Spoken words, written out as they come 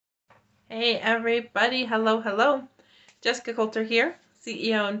Hey everybody, hello. Jessica Coulter here,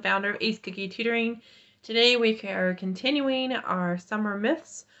 CEO and founder of Ace Cookie Tutoring. Today we are continuing our summer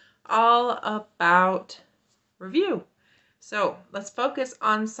myths all about review. So let's focus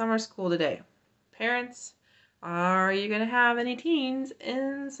on summer school today. Parents, are you going to have any teens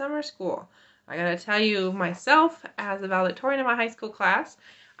in summer school? I gotta tell you myself, as a valedictorian in my high school class,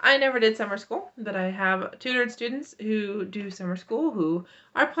 I never did summer school, but I have tutored students who do summer school who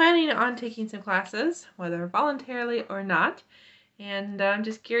are planning on taking some classes, whether voluntarily or not. And I'm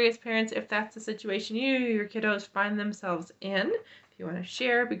just curious, parents, if that's the situation your kiddos find themselves in. If you want to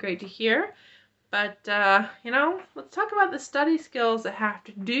share, it'd be great to hear. But, let's talk about the study skills that have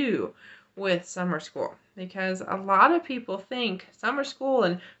to do with summer school. Because a lot of people think summer school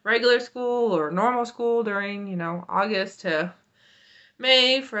and regular school or normal school during, August to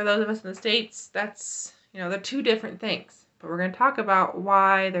May, for those of us in the States, that's, they're two different things. But we're going to talk about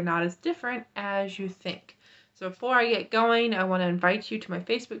why they're not as different as you think. So before I get going, I want to invite you to my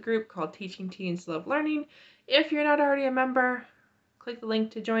Facebook group called Teaching Teens to Love Learning. If you're not already a member, click the link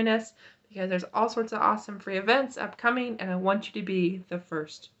to join us because there's all sorts of awesome free events upcoming and I want you to be the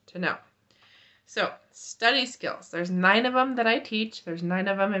first to know. So, study skills. There's 9 of them that I teach. There's 9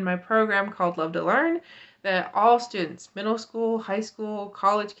 of them in my program called Love to Learn that all students, middle school, high school,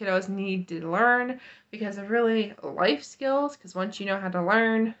 college kiddos need to learn because they're really life skills, because once you know how to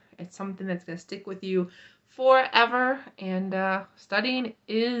learn, it's something that's going to stick with you forever, and studying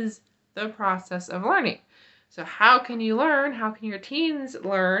is the process of learning. So how can you learn? How can your teens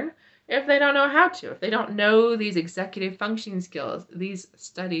learn if they don't know how to, if they don't know these executive functioning skills, these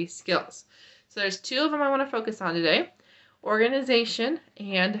study skills? So there's 2 of them I want to focus on today: organization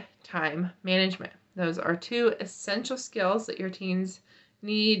and time management. Those are 2 essential skills that your teens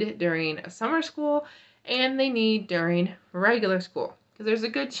need during a summer school and they need during regular school. Because there's a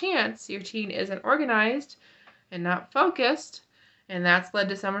good chance your teen isn't organized and not focused, and that's led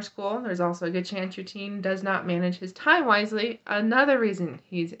to summer school. There's also a good chance your teen does not manage his time wisely, another reason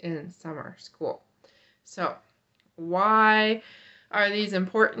he's in summer school. So, why are these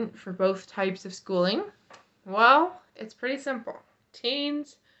important for both types of schooling? Well, it's pretty simple.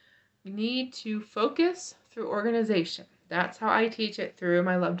 Teens need to focus through organization. That's how I teach it through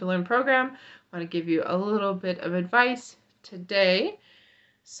my Love to Learn program. I want to give you a little bit of advice today.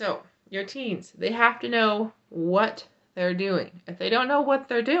 So, your teens, they have to know what they're doing. If they don't know what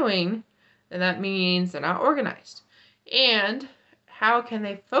they're doing, then that means they're not organized. And how can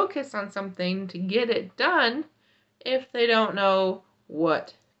they focus on something to get it done if they don't know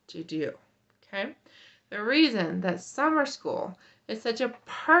what to do? Okay? The reason that summer school is such a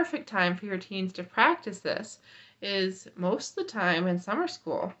perfect time for your teens to practice this is most of the time in summer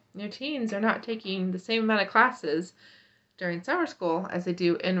school, your teens are not taking the same amount of classes during summer school as they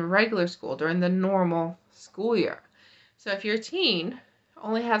do in regular school during the normal school year. So if your teen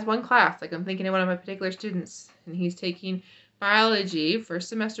only has 1 class, like I'm thinking of one of my particular students, and he's taking biology, first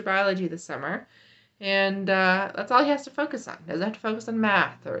semester biology this summer, and that's all he has to focus on. He doesn't have to focus on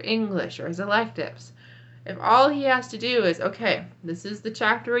math or English or his electives. If all he has to do is, okay, this is the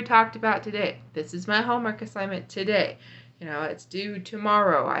chapter we talked about today. This is my homework assignment today. It's due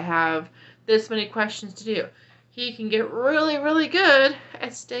tomorrow. I have this many questions to do. He can get really, really good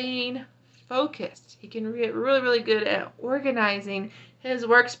at staying focused. He can get really, really good at organizing his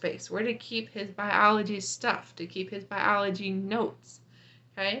workspace, where to keep his biology stuff, to keep his biology notes.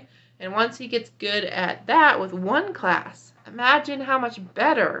 Okay? And once he gets good at that with 1 class, imagine how much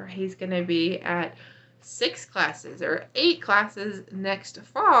better he's going to be at 6 classes or 8 classes next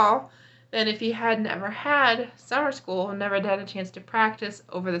fall than if he had never had summer school and never had a chance to practice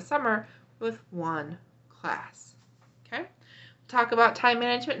over the summer with 1 class. Okay? We'll talk about time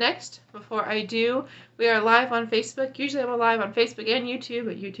management next. Before I do, we are live on Facebook. Usually I'm live on Facebook and YouTube,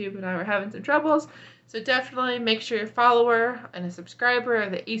 but YouTube and I were having some troubles. So definitely make sure you're a follower and a subscriber of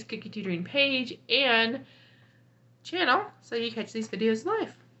the Ace Cookie Tutoring page and channel so you catch these videos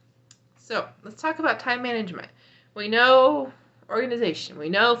live. So let's talk about time management. We know organization. We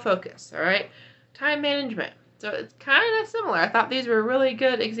know focus. All right? Time management. So it's kind of similar. I thought these were really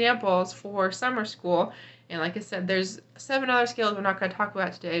good examples for summer school. And like I said, there's 7 other skills we're not going to talk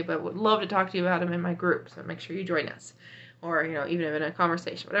about today, but would love to talk to you about them in my group. So make sure you join us. Or, even in a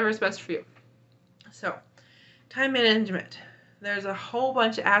conversation. Whatever is best for you. So, time management. There's a whole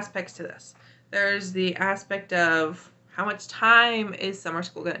bunch of aspects to this. There's the aspect of how much time is summer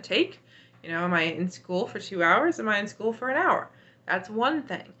school going to take? Am I in school for 2 hours? Am I in school for an hour? That's one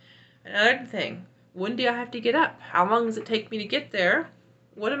thing. Another thing, when do I have to get up? How long does it take me to get there?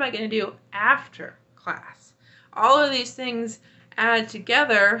 What am I going to do after class? All of these things add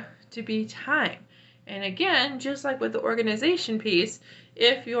together to be time. And again, just like with the organization piece,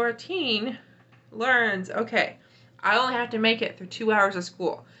 if your teen learns, okay, I only have to make it through 2 hours of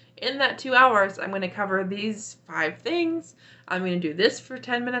school. In that 2 hours, I'm going to cover these 5 things. I'm going to do this for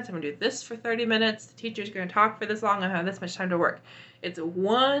 10 minutes. I'm going to do this for 30 minutes. The teacher's going to talk for this long. I have this much time to work. It's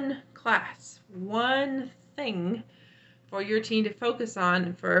one class, one thing for your teen to focus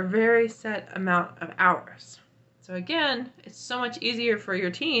on for a very set amount of hours. So again, it's so much easier for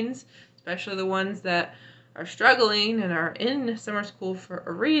your teens, especially the ones that are struggling and are in summer school for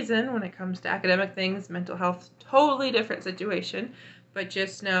a reason when it comes to academic things, mental health, totally different situation. But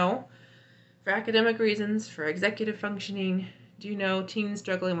just know, for academic reasons, for executive functioning, do you know teens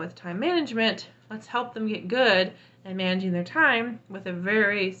struggling with time management? Let's help them get good at managing their time with a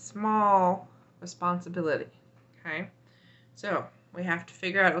very small responsibility, okay? So we have to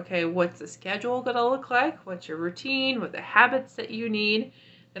figure out, okay, what's the schedule going to look like? What's your routine? What are the habits that you need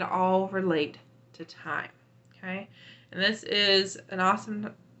that all relate to time, okay? And this is an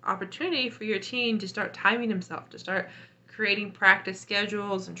awesome opportunity for your teen to start timing himself, to start creating practice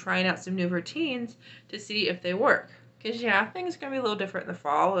schedules and trying out some new routines to see if they work. Because, yeah, things are going to be a little different in the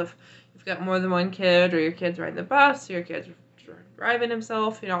fall if you've got more than one kid, or your kid's riding the bus, or your kid's driving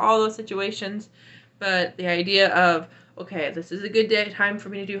himself, all those situations. But the idea of, okay, this is a good time for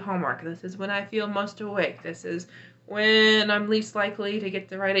me to do homework. This is when I feel most awake. This is when I'm least likely to get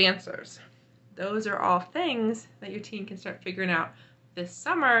the right answers. Those are all things that your teen can start figuring out this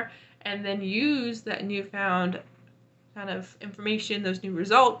summer, and then use that newfound kind of information, those new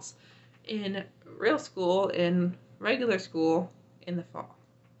results, in real school, in regular school in the fall.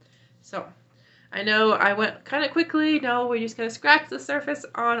 So I know I went kind of quickly. No, we just kind of scratched the surface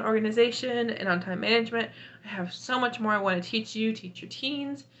on organization and on time management. I have so much more I want to teach your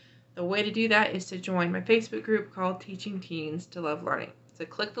teens. The way to do that is to join my Facebook group called Teaching Teens to Love Learning. So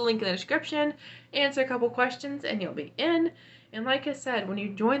click the link in the description, answer a couple questions, and you'll be in. And like I said, when you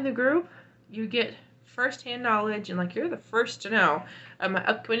join the group, you get first-hand knowledge, and you're the first to know of my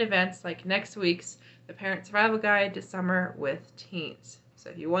upcoming events, like next week's The Parent Survival Guide to Summer with Teens. So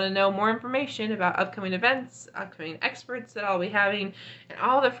if you want to know more information about upcoming events, upcoming experts that I'll be having, and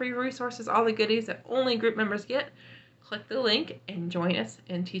all the free resources, all the goodies that only group members get, click the link and join us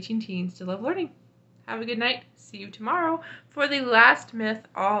in Teaching Teens to Love Learning. Have a good night. See you tomorrow for the last myth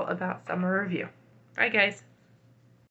all about summer review. Bye, guys.